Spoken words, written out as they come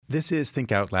This is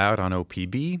Think Out Loud on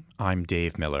OPB. I'm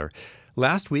Dave Miller.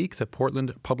 Last week, the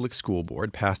Portland Public School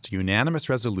Board passed a unanimous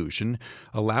resolution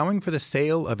allowing for the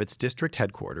sale of its district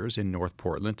headquarters in North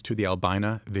Portland to the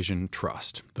Albina Vision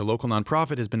Trust. The local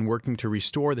nonprofit has been working to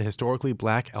restore the historically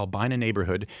Black Albina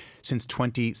neighborhood since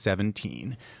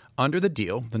 2017. Under the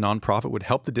deal, the nonprofit would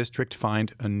help the district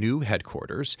find a new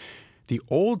headquarters. The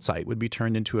old site would be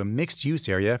turned into a mixed-use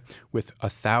area with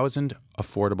 1,000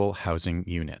 affordable housing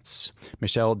units.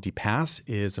 Michelle DePass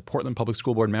is a Portland Public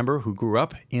School Board member who grew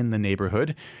up in the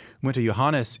neighborhood. Winta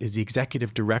Yohannes is the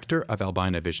executive director of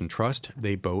Albina Vision Trust.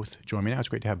 They both join me now. It's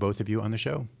great to have both of you on the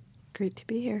show. Great to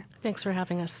be here. Thanks for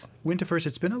having us. Winta, first,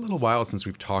 it's been a little while since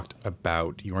we've talked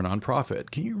about your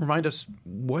nonprofit. Can you remind us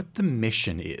what the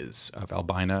mission is of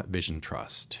Albina Vision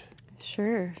Trust?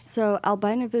 Sure. So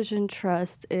Albina Vision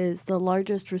Trust is the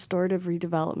largest restorative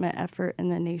redevelopment effort in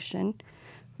the nation.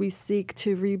 We seek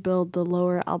to rebuild the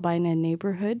lower Albina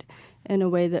neighborhood in a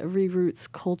way that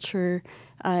reroutes culture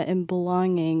and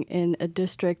belonging in a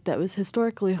district that was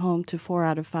historically home to 4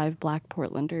 out of 5 Black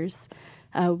Portlanders.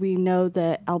 We know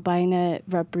that Albina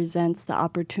represents the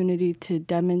opportunity to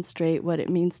demonstrate what it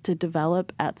means to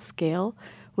develop at scale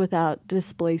without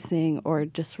displacing or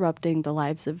disrupting the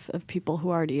lives of people who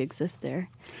already exist there.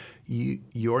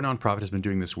 Your nonprofit has been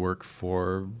doing this work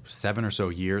for 7 or so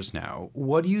years now.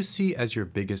 What do you see as your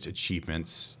biggest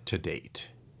achievements to date?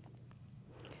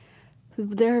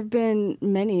 There have been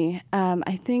many.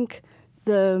 I think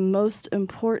the most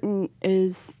important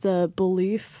is the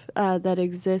belief that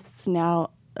exists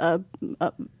now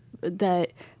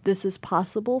that this is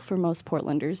possible for most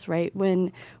Portlanders, right?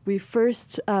 When we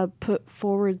first put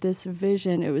forward this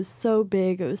vision, it was so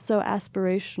big, it was so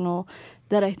aspirational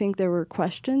that I think there were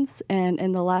questions. And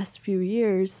in the last few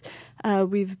years,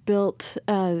 we've built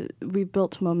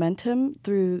momentum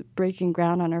through breaking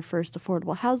ground on our first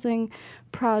affordable housing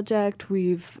project.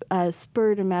 We've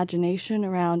spurred imagination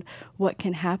around what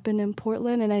can happen in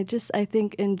Portland. And I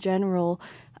think in general,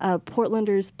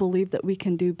 Portlanders believe that we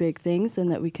can do big things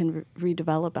and that we can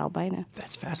redevelop Albina.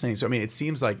 That's fascinating. So, it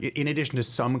seems like in addition to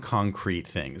some concrete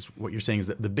things, what you're saying is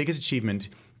that the biggest achievement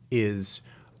is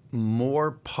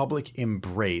more public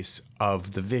embrace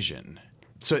of the vision.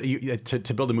 So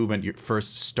to build a movement, you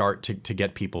first start to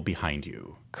get people behind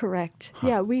you. Correct. Huh.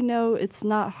 Yeah, we know it's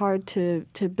not hard to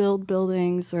build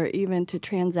buildings or even to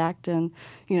transact in,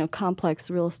 complex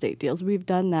real estate deals. We've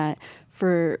done that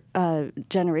for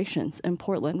generations in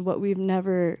Portland. What we've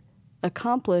never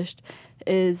accomplished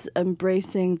is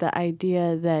embracing the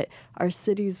idea that our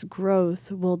city's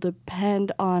growth will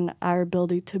depend on our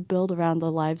ability to build around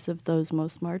the lives of those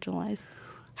most marginalized.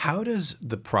 How does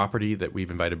the property that we've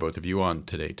invited both of you on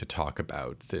today to talk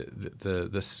about,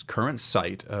 the current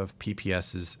site of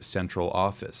PPS's central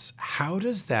office, how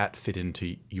does that fit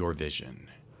into your vision?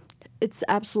 It's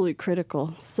absolutely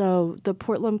critical. So the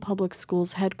Portland Public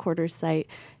Schools headquarters site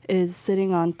is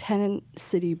sitting on 10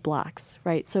 city blocks,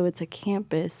 right? So it's a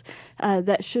campus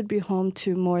that should be home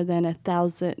to more than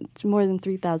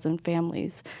 3,000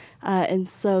 families. And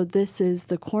so this is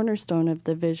the cornerstone of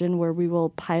the vision where we will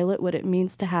pilot what it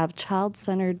means to have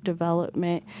child-centered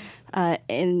development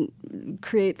and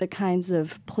create the kinds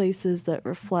of places that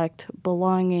reflect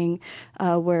belonging,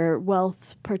 where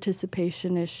wealth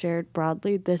participation is shared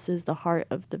broadly. This is the heart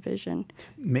of the vision.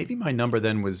 Maybe my number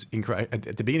then was incorrect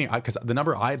at the beginning, because the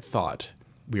number I thought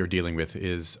we were dealing with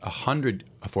is 100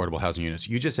 affordable housing units.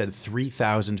 You just said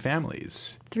 3,000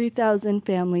 families. 3,000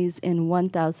 families in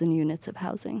 1,000 units of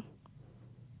housing.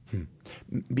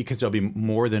 Because there'll be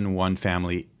more than one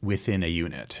family within a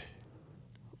unit.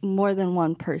 More than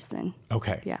one person.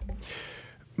 Okay. Yeah.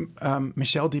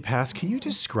 Michelle DePass, can you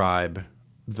describe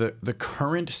the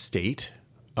current state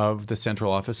of the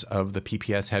central office of the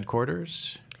PPS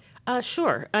headquarters?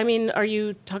 Sure. Are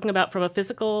you talking about from a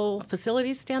physical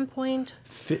facilities standpoint?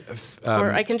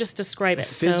 Or I can just describe it.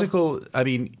 Physical,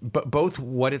 both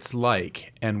what it's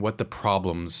like and what the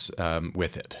problems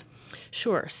with it.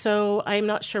 Sure. So I'm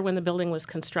not sure when the building was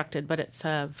constructed, but it's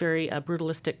a very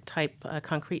brutalistic type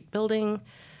concrete building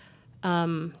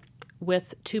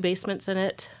with 2 basements in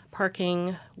it,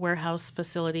 parking, warehouse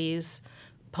facilities,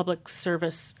 public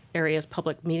service areas,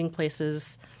 public meeting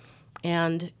places,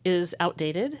 and is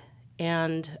outdated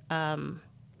and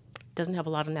doesn't have a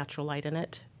lot of natural light in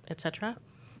it, etc.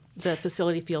 The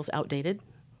facility feels outdated.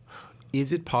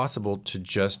 Is it possible to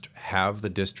just have the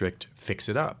district fix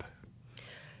it up?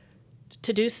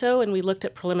 To do so, and we looked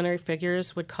at preliminary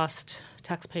figures, would cost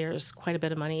taxpayers quite a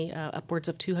bit of money, upwards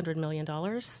of $200 million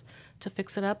to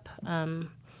fix it up.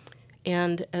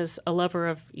 And as a lover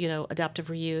of, adaptive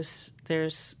reuse,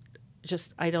 there's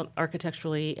just,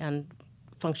 architecturally and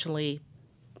functionally,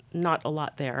 not a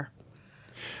lot there.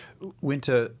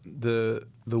 Winta,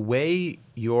 the way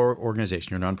your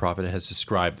organization, your nonprofit, has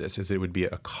described this is it would be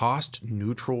a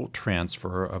cost-neutral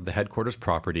transfer of the headquarters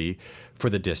property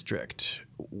for the district.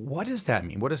 What does that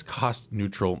mean? What does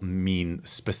cost-neutral mean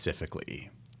specifically?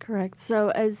 Correct. So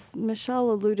as Michelle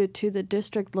alluded to, the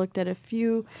district looked at a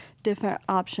few different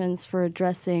options for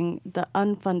addressing the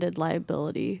unfunded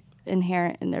liability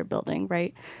inherent in their building,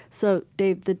 right? So,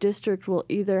 Dave, the district will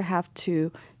either have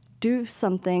to do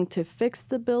something to fix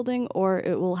the building, or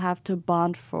it will have to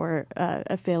bond for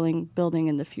a failing building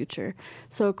in the future.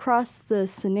 So across the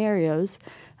scenarios,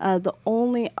 the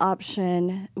only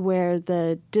option where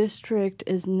the district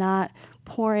is not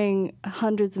pouring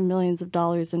hundreds of millions of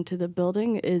dollars into the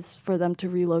building is for them to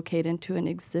relocate into an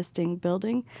existing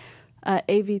building.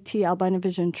 AVT, Albina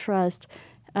Vision Trust,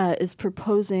 is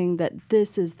proposing that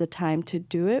this is the time to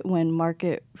do it when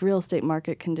real estate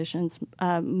market conditions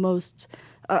are most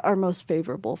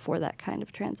favorable for that kind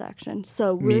of transaction.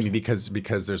 So meaning because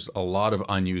there's a lot of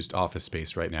unused office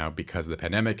space right now because of the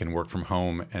pandemic and work from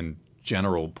home and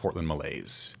general Portland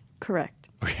malaise. Correct.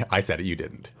 Okay, I said it, you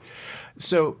didn't.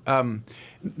 So,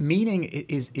 meaning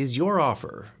is your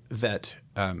offer that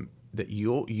that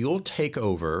you'll take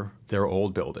over their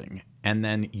old building and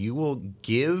then you will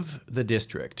give the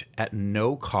district at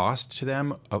no cost to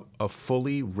them a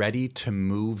fully ready to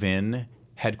move in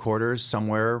headquarters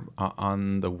somewhere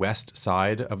on the west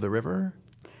side of the river?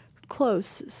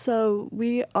 Close. So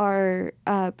we are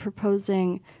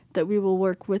proposing that we will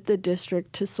work with the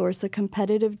district to source a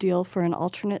competitive deal for an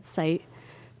alternate site.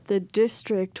 The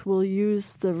district will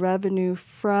use the revenue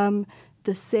from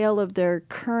the sale of their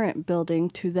current building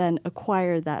to then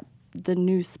acquire the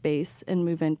new space and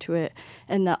move into it,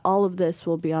 and that all of this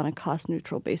will be on a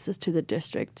cost-neutral basis to the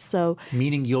district. So,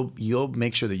 meaning you'll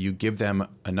make sure that you give them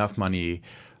enough money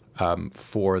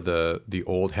for the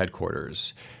old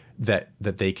headquarters that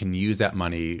they can use that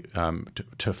money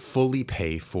to fully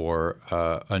pay for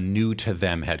a new to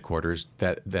them headquarters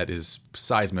that is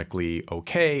seismically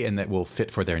okay and that will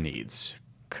fit for their needs.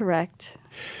 Correct.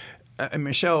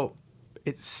 Michelle,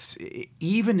 it's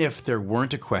even if there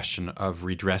weren't a question of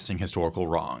redressing historical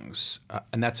wrongs,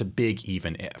 and that's a big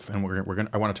even if, and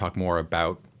I want to talk more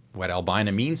about what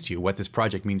Albina means to you, what this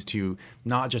project means to you,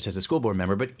 not just as a school board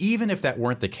member, but even if that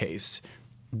weren't the case,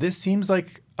 this seems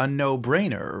like a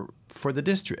no-brainer for the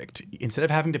district. Instead of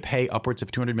having to pay upwards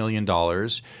of $200 million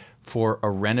for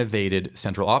a renovated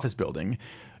central office building,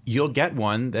 you'll get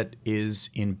one that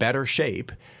is in better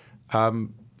shape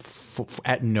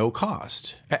at no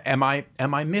cost. Am I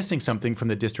missing something from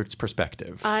the district's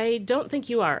perspective? I don't think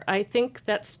you are. I think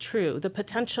that's true. The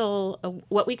potential,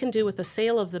 what we can do with the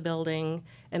sale of the building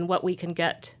and what we can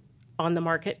get on the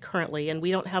market currently, and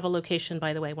we don't have a location,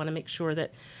 by the way. I want to make sure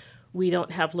that we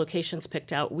don't have locations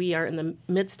picked out. We are in the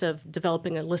midst of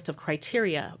developing a list of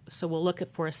criteria. So we'll look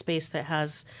for a space that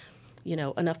has,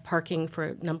 enough parking for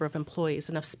a number of employees,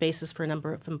 enough spaces for a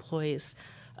number of employees,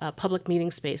 public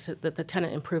meeting space that the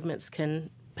tenant improvements can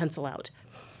pencil out.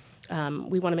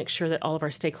 We want to make sure that all of our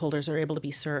stakeholders are able to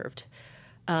be served.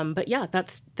 But yeah,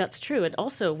 that's true. And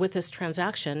also with this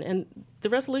transaction, and the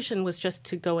resolution was just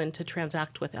to go in to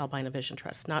transact with Albina Vision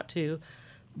Trust, not to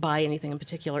buy anything in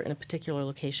particular in a particular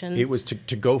location. It was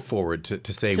to go forward,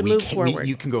 to say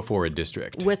you can go forward,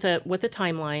 district. With a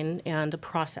timeline and a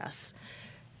process.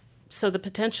 So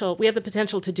we have the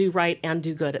potential to do right and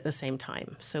do good at the same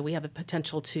time. So we have the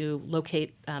potential to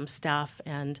locate staff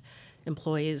and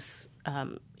employees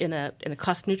in a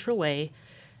cost-neutral way,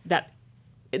 that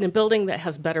in a building that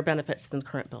has better benefits than the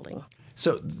current building.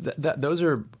 So those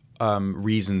are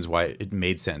reasons why it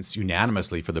made sense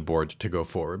unanimously for the board to go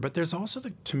forward. But there's also,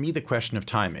 to me, the question of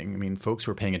timing. I mean, folks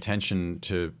who are paying attention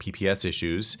to PPS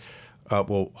issues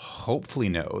will hopefully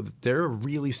know that there are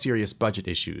really serious budget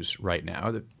issues right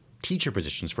now. The teacher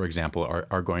positions, for example,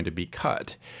 are going to be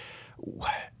cut.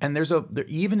 And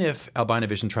even if Albina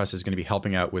Vision Trust is going to be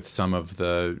helping out with some of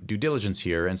the due diligence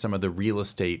here and some of the real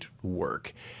estate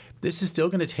work, this is still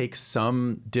going to take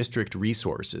some district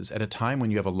resources at a time when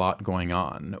you have a lot going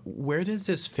on. Where does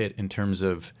this fit in terms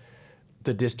of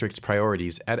the district's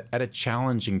priorities at a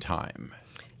challenging time?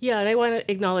 Yeah, and I want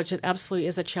to acknowledge it absolutely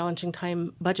is a challenging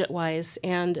time budget-wise,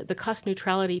 and the cost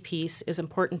neutrality piece is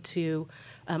important to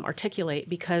articulate,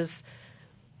 because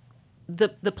the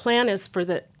plan is for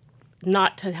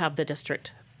not to have the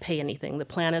district pay anything. The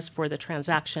plan is for the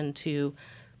transaction to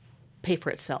pay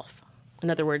for itself. In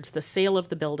other words, the sale of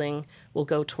the building will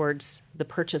go towards the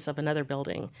purchase of another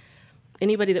building.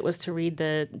 Anybody that was to read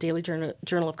the Daily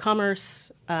Journal of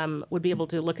Commerce would be able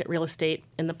to look at real estate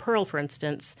in the Pearl, for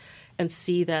instance, and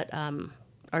see that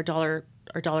our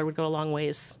our dollar would go a long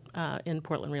ways in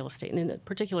Portland real estate, and in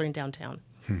particular in downtown.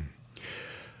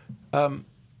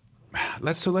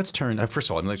 Let's turn. First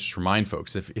of all, let's just remind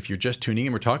folks, if you're just tuning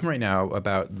in, we're talking right now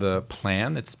about the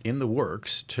plan that's in the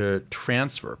works to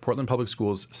transfer Portland Public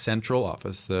Schools' central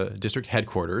office, the district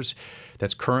headquarters,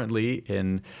 that's currently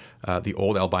in the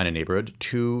old Albina neighborhood,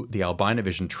 to the Albina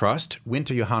Vision Trust.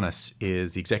 Winta Yohannes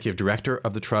is the executive director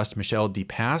of the trust. Michelle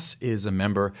DePass is a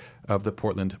member of the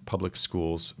Portland Public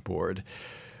Schools Board.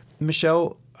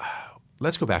 Michelle,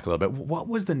 let's go back a little bit. What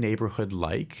was the neighborhood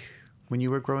like when you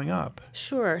were growing up?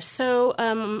 Sure. So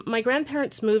my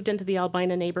grandparents moved into the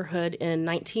Albina neighborhood in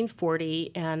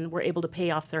 1940 and were able to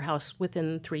pay off their house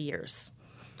within 3 years.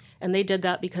 And they did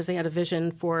that because they had a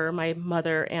vision for my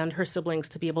mother and her siblings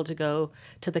to be able to go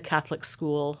to the Catholic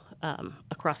school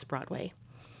across Broadway.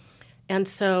 And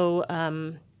so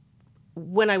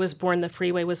when I was born, the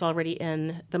freeway was already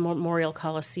in, the Memorial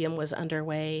Coliseum was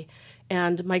underway,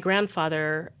 and my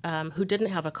grandfather, who didn't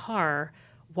have a car,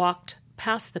 walked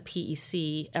past the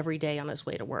PEC every day on his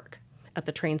way to work at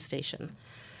the train station.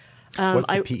 What's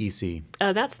the PEC?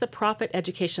 That's the Profit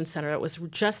Education Center. It was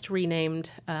just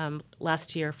renamed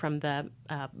last year from the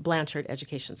Blanchard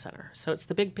Education Center. So it's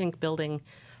the big pink building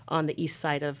on the east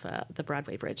side of the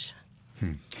Broadway Bridge.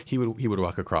 He would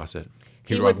walk across it.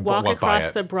 He would walk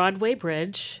across the Broadway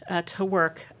Bridge to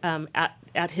work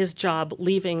at his job,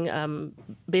 leaving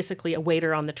basically a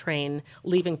waiter on the train,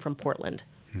 leaving from Portland.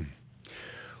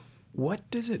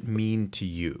 What does it mean to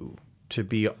you to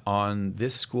be on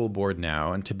this school board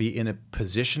now and to be in a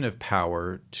position of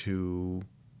power to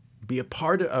be a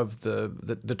part of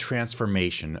the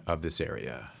transformation of this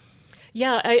area?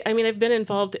 Yeah, I mean, I've been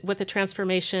involved with the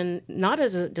transformation, not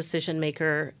as a decision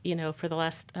maker, for the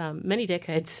last many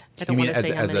decades. I don't want to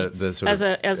say how many. As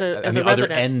a resident. Other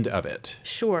end of it.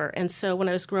 Sure. And so when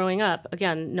I was growing up,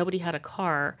 again, nobody had a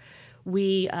car.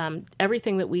 We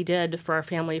everything that we did for our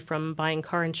family, from buying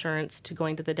car insurance to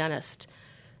going to the dentist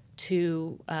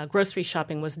to grocery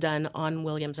shopping, was done on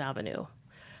Williams Avenue.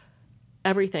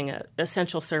 Everything,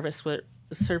 essential services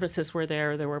were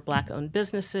there. There were Black-owned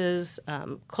businesses,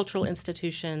 cultural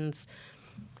institutions.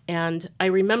 And I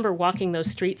remember walking those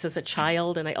streets as a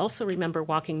child, and I also remember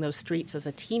walking those streets as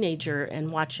a teenager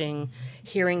and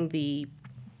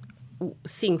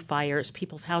seeing fires,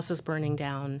 people's houses burning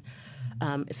down,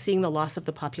 seeing the loss of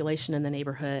the population in the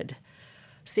neighborhood,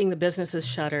 seeing the businesses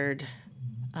shuttered.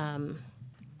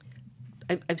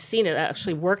 I've seen it. I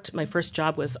actually worked. My first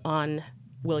job was on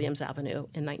Williams Avenue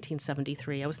in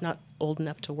 1973. I was not old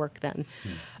enough to work then.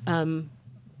 And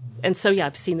so, yeah,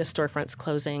 I've seen the storefronts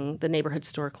closing, the neighborhood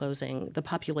store closing, the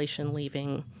population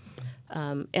leaving.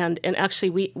 And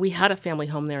actually, we had a family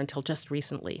home there until just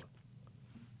recently.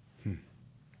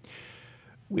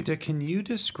 Winta, can you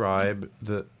describe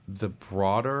the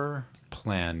broader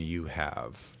plan you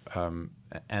have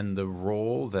and the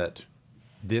role that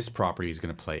this property is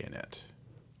going to play in it?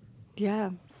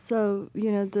 Yeah. So,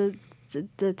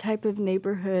 the type of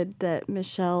neighborhood that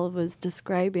Michelle was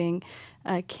describing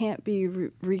can't be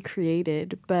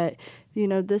recreated, but,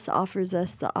 this offers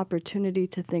us the opportunity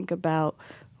to think about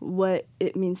what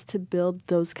it means to build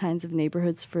those kinds of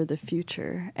neighborhoods for the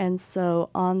future. And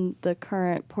so on the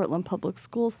current Portland Public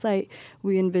Schools site,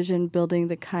 we envision building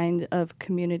the kind of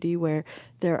community where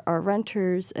there are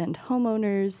renters and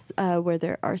homeowners, where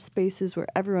there are spaces where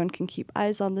everyone can keep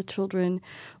eyes on the children,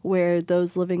 where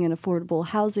those living in affordable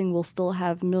housing will still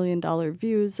have million-dollar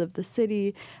views of the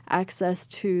city, access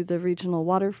to the regional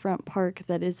waterfront park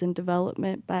that is in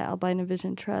development by Albina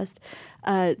Vision Trust,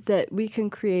 that we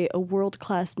can create a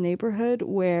world-class neighborhood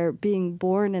where being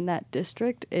born in that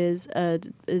district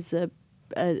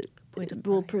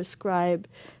will prescribe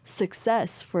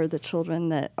success for the children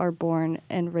that are born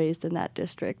and raised in that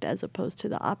district, as opposed to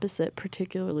the opposite,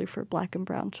 particularly for Black and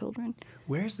brown children.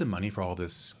 Where's the money for all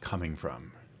this coming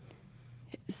from?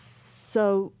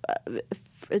 So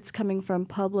it's coming from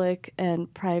public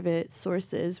and private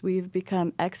sources. We've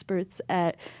become experts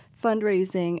at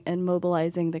fundraising and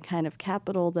mobilizing the kind of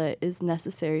capital that is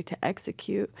necessary to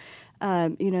execute.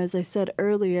 As I said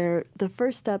earlier, the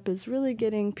first step is really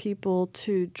getting people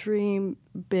to dream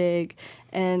big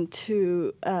and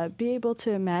to be able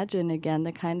to imagine again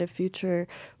the kind of future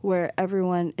where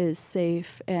everyone is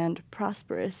safe and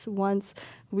prosperous. Once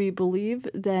we believe,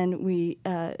 then we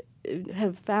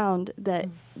have found that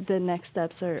the next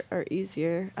steps are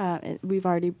easier. We've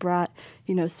already brought,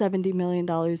 $70 million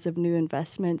of new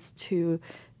investments to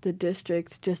the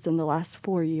district just in the last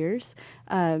 4 years.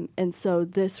 And so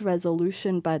this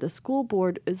resolution by the school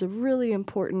board is a really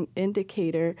important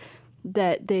indicator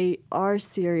that they are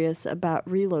serious about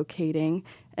relocating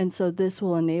And so this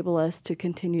will enable us to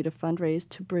continue to fundraise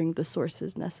to bring the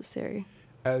sources necessary.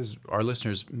 As our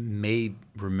listeners may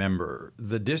remember,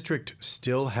 the district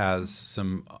still has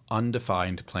some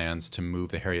undefined plans to move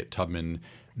the Harriet Tubman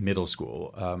Middle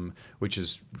School, which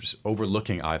is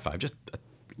overlooking I-5, just a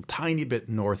tiny bit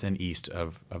north and east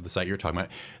of the site you're talking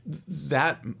about.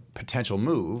 That potential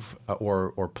move,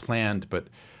 or planned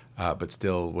but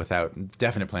still without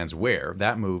definite plans where,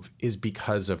 that move is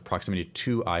because of proximity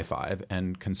to I-5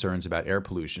 and concerns about air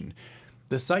pollution.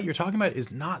 The site you're talking about is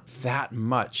not that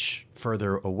much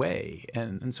further away.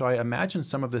 And so I imagine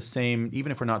some of the same,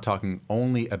 even if we're not talking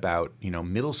only about,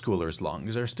 middle schoolers'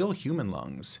 lungs, they're still human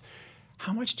lungs.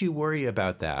 How much do you worry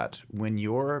about that when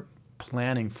you're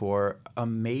planning for a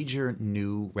major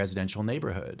new residential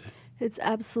neighborhood? It's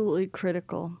absolutely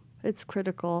critical. It's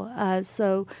critical.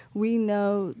 So we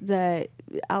know that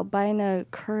Albina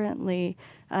currently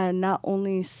not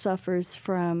only suffers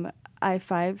from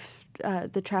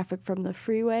I-5, the traffic from the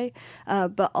freeway,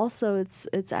 but also it's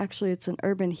an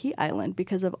urban heat island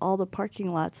because of all the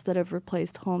parking lots that have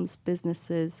replaced homes,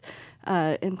 businesses,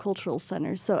 and cultural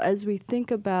centers. So as we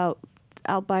think about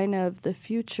Albina of the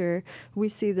future, we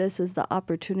see this as the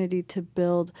opportunity to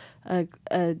build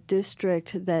a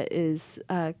district that is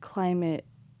climate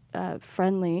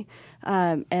friendly,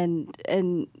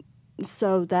 and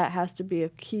so that has to be a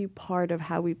key part of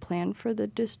how we plan for the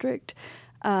district.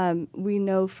 We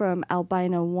know from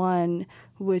Albina 1,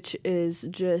 which is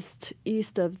just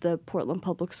east of the Portland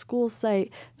Public Schools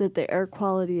site, that the air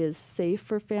quality is safe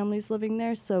for families living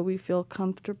there. So we feel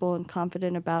comfortable and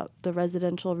confident about the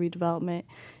residential redevelopment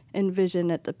and vision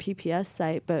at the PPS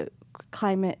site, but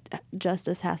climate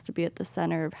justice has to be at the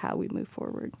center of how we move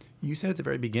forward. You said at the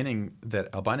very beginning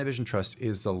that Albina Vision Trust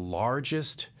is the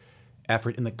largest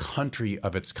effort in the country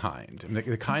of its kind. And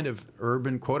the kind of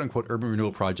urban, quote-unquote, urban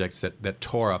renewal projects that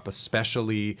tore up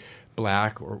especially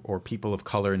Black or people of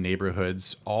color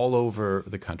neighborhoods all over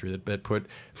the country, that put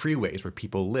freeways where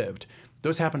people lived.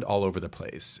 Those happened all over the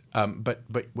place. But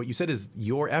what you said is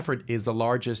your effort is the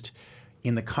largest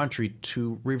in the country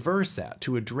to reverse that,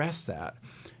 to address that.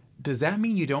 Does that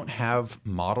mean you don't have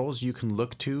models you can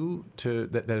look to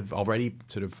that have already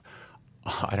sort of,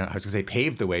 I was going to say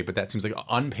paved the way, but that seems like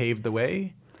unpaved the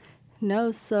way?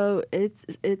 No, so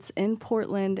it's in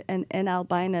Portland and in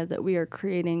Albina that we are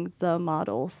creating the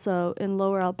model. So in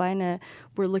Lower Albina,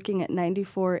 we're looking at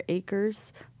 94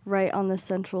 acres right on the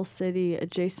central city,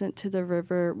 adjacent to the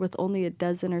river, with only a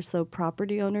dozen or so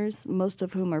property owners, most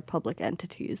of whom are public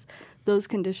entities. Those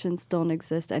conditions don't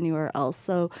exist anywhere else.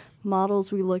 So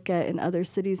models we look at in other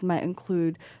cities might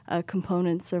include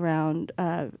components around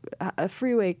a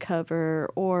freeway cover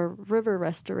or river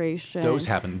restoration. Those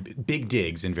happen. Big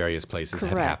digs in various places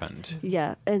Correct. Have happened.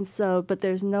 Yeah, and so, but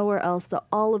there's nowhere else that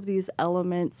all of these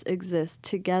elements exist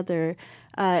together.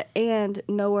 And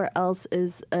nowhere else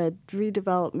is a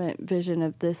redevelopment vision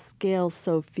of this scale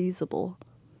so feasible.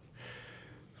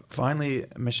 Finally,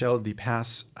 Michelle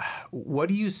DePass, what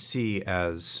do you see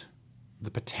as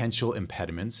the potential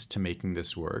impediments to making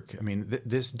this work? I mean,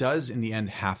 this does in the end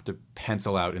have to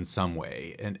pencil out in some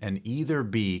way and either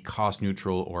be cost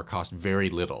neutral or cost very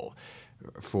little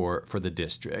for the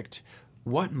district.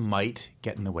 What might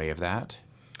get in the way of that?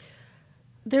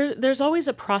 There's always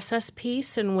a process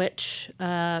piece in which,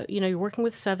 you're working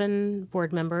with 7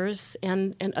 board members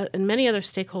and many other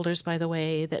stakeholders, by the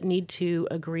way, that need to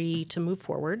agree to move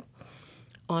forward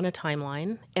on a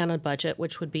timeline and a budget,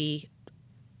 which would be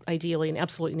ideally and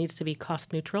absolutely needs to be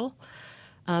cost neutral.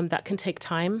 That can take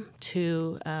time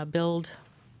to build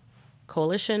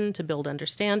coalition, to build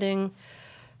understanding.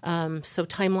 So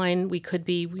timeline,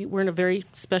 we're in a very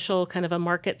special kind of a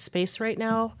market space right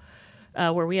now,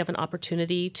 where we have an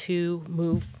opportunity to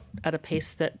move at a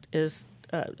pace that is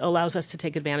allows us to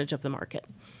take advantage of the market.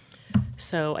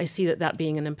 So I see that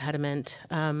being an impediment.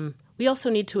 We also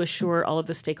need to assure all of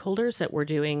the stakeholders that we're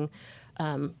doing,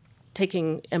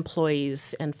 taking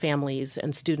employees and families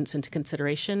and students into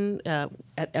consideration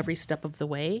at every step of the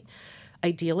way.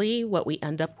 Ideally, what we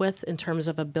end up with in terms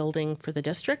of a building for the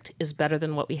district is better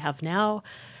than what we have now,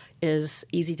 is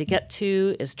easy to get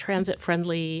to, is transit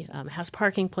friendly, has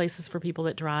parking places for people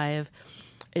that drive,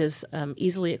 is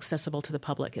easily accessible to the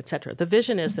public, et cetera. The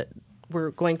vision is that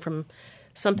we're going from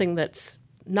something that's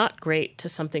not great to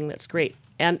something that's great,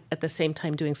 and at the same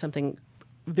time doing something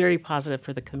very positive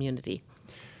for the community.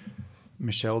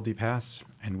 Michelle DePass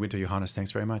and Winta Yohannes,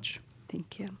 thanks very much.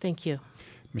 Thank you. Thank you.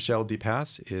 Michelle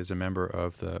DePass is a member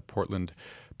of the Portland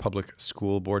Public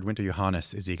School Board. Winta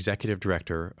Yohannes is the executive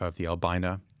director of the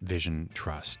Albina Vision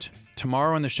Trust.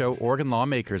 Tomorrow on the show, Oregon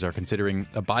lawmakers are considering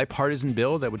a bipartisan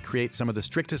bill that would create some of the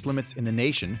strictest limits in the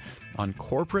nation on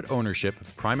corporate ownership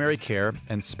of primary care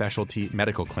and specialty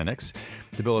medical clinics.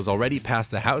 The bill has already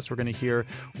passed the House. We're going to hear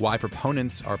why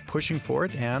proponents are pushing for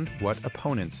it and what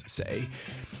opponents say.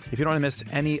 If you don't want to miss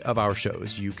any of our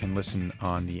shows, you can listen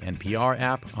on the NPR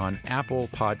app, on Apple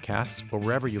Podcasts, or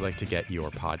wherever you like to get your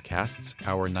podcasts.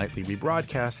 Our nightly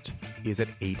rebroadcast is at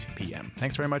 8 p.m.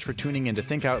 Thanks very much for tuning in to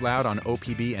Think Out Loud on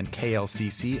OPB and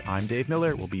KLCC. I'm Dave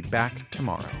Miller. We'll be back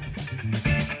tomorrow.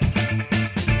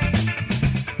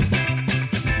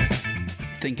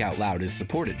 Think Out Loud is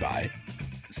supported by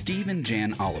Steve and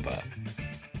Jan Oliva,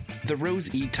 the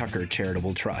Rose E. Tucker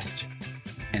Charitable Trust,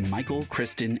 and Michael,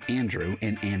 Kristen, Andrew,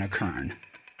 and Anna Kern.